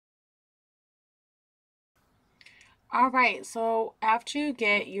All right, so after you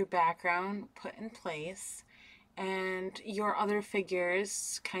get your background put in place and your other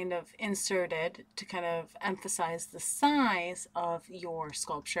figures kind of inserted to kind of emphasize the size of your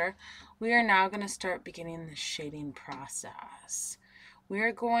sculpture, we are now going to start beginning the shading process. We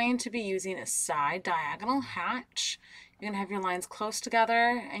are going to be using a side diagonal hatch. You're going to have your lines close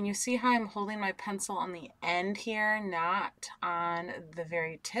together, and you see how I'm holding my pencil on the end here, not on the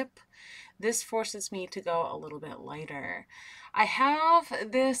very tip. This forces me to go a little bit lighter. I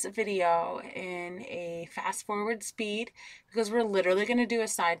have this video in a fast forward speed because we're literally going to do a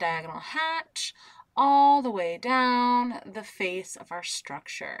side diagonal hatch all the way down the face of our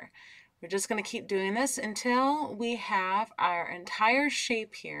structure. We're just going to keep doing this until we have our entire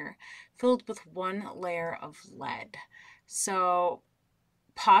shape here filled with one layer of lead. So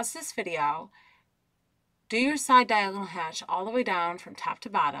pause this video, do your side diagonal hatch all the way down from top to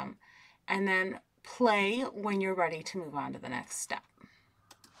bottom, and then play when you're ready to move on to the next step.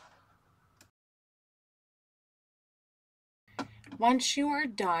 Once you are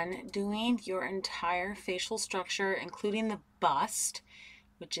done doing your entire facial structure, including the bust,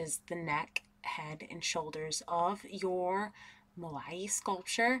 which is the neck, head, and shoulders of your Moai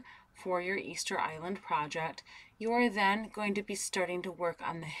sculpture for your Easter Island project, you are then going to be starting to work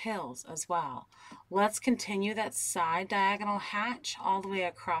on the hills as well. Let's continue that side diagonal hatch all the way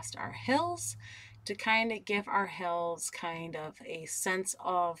across our hills to kind of give our hills kind of a sense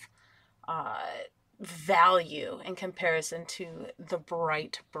of value in comparison to the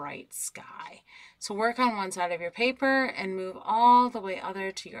bright sky. So work on one side of your paper and move all the way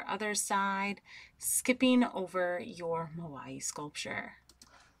other to your other side, skipping over your Moai sculpture.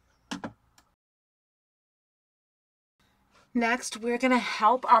 Next, we're going to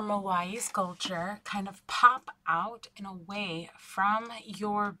help our Moai sculpture kind of pop out and away from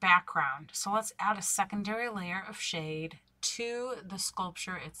your background. So let's add a secondary layer of shade to the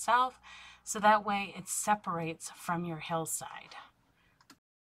sculpture itself, so that way it separates from your hillside.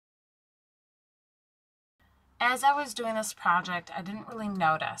 As I was doing this project, I didn't really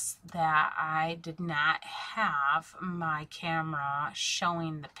notice that I did not have my camera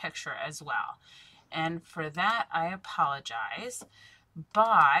showing the picture as well. And for that, I apologize.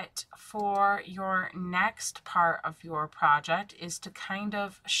 But for your next part of your project is to kind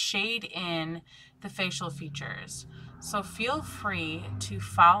of shade in the facial features. So feel free to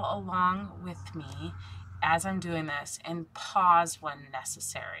follow along with me as I'm doing this and pause when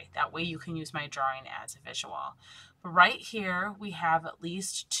necessary. That way you can use my drawing as a visual. But right here, we have at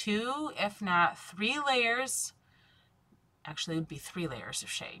least 2, if not 3 layers. Actually, it would be 3 layers of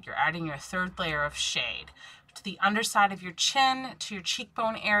shade. You're adding your 3rd layer of shade to the underside of your chin, to your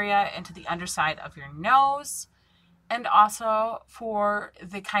cheekbone area, and to the underside of your nose. And also for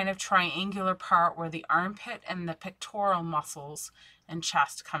the kind of triangular part where the armpit and the pectoral muscles and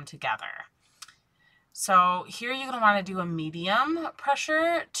chest come together. So here you're going to want to do a medium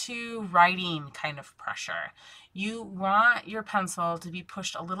pressure to writing kind of pressure. You want your pencil to be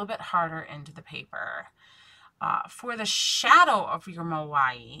pushed a little bit harder into the paper. For the shadow of your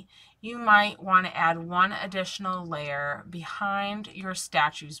Moai, you might want to add 1 additional layer behind your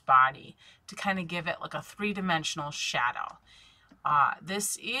statue's body to kind of give it like a 3-dimensional shadow.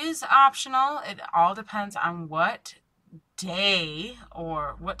 This is optional. It all depends on what day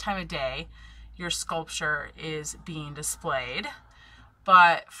or what time of day your sculpture is being displayed.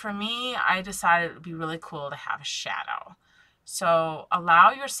 But for me, I decided it would be really cool to have a shadow. So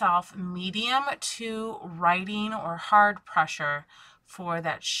allow yourself medium to writing or hard pressure for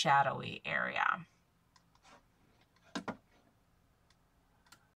that shadowy area.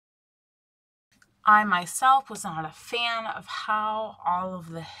 I myself was not a fan of how all of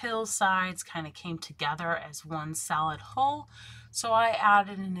the hillsides kind of came together as one solid whole, so I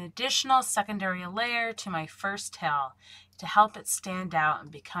added an additional secondary layer to my first hill to help it stand out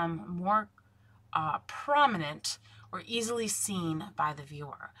and become more prominent or easily seen by the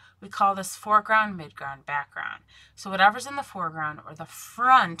viewer. We call this foreground, midground, background. So whatever's in the foreground or the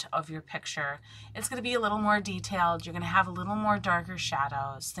front of your picture, it's going to be a little more detailed. You're going to have a little more darker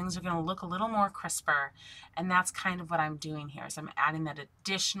shadows. Things are going to look a little more crisper. And that's kind of what I'm doing here. is I'm adding that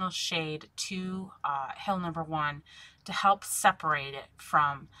additional shade to hill number 1 to help separate it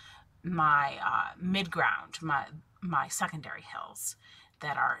from my midground, my secondary hills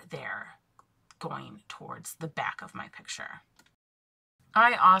that are there going towards the back of my picture.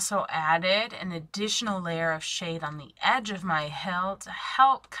 I also added an additional layer of shade on the edge of my hill to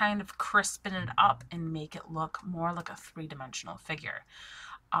help kind of crispen it up and make it look more like a 3-dimensional figure.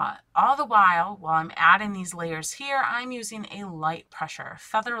 All the while I'm adding these layers here, I'm using a light pressure,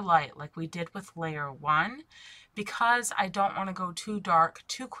 feather light, like we did with layer 1, because I don't want to go too dark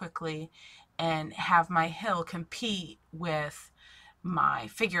too quickly and have my hill compete with my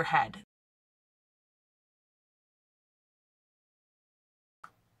figurehead.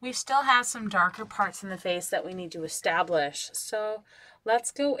 We still have some darker parts in the face that we need to establish, so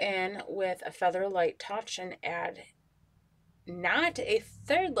let's go in with a feather light touch and add not a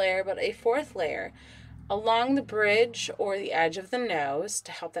 3rd layer, but a 4th layer along the bridge or the edge of the nose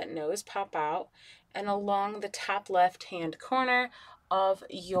to help that nose pop out, and along the top left hand corner of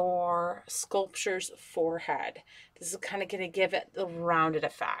your sculpture's forehead. This is kind of going to give it the rounded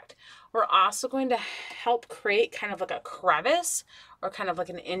effect. We're also going to help create kind of like a crevice or kind of like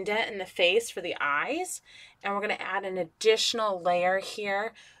an indent in the face for the eyes, and we're going to add an additional layer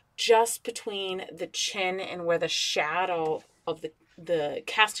here just between the chin and where the shadow of the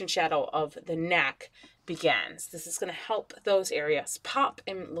casting shadow of the neck begins. This is going to help those areas pop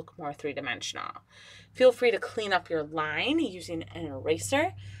and look more three-dimensional. Feel free to clean up your line using an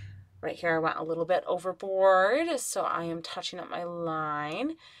eraser. Right here I went a little bit overboard, so I am touching up my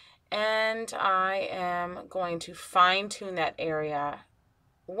line, and I am going to fine-tune that area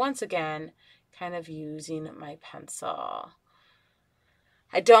once again, kind of using my pencil.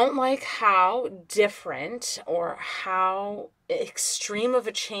 I don't like how different or how extreme of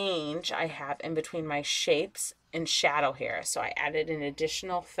a change I have in between my shapes and shadow here. So I added an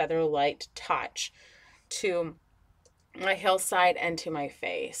additional feather light touch to my hillside and to my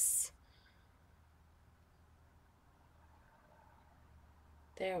face.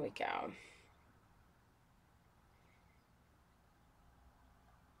 There we go.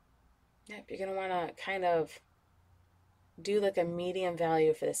 Yep, you're going to want to kind of do like a medium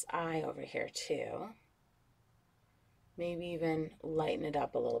value for this eye over here too. Maybe even lighten it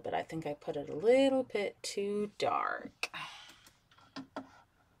up a little bit. I think I put it a little bit too dark.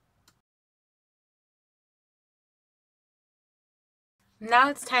 Now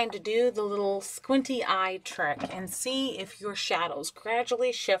it's time to do the little squinty eye trick and see if your shadows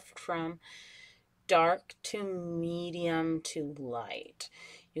gradually shift from dark to medium to light.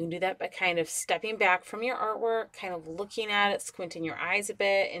 You can do that by kind of stepping back from your artwork, kind of looking at it, squinting your eyes a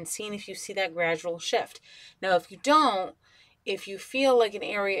bit, and seeing if you see that gradual shift. Now, if you don't, if you feel like an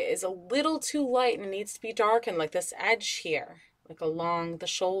area is a little too light and needs to be darkened, like this edge here, like along the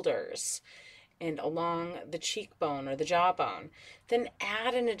shoulders and along the cheekbone or the jawbone, then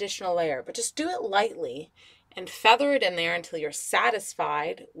add an additional layer, but just do it lightly and feather it in there until you're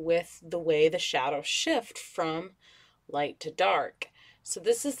satisfied with the way the shadows shift from light to dark. So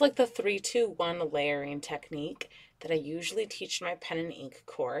this is like the 3-2-1 layering technique that I usually teach in my pen and ink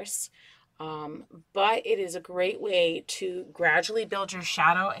course. But it is a great way to gradually build your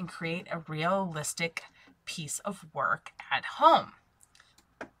shadow and create a realistic piece of work at home.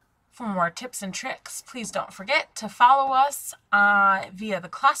 For more tips and tricks, please don't forget to follow us via the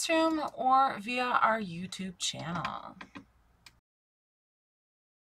classroom or via our YouTube channel.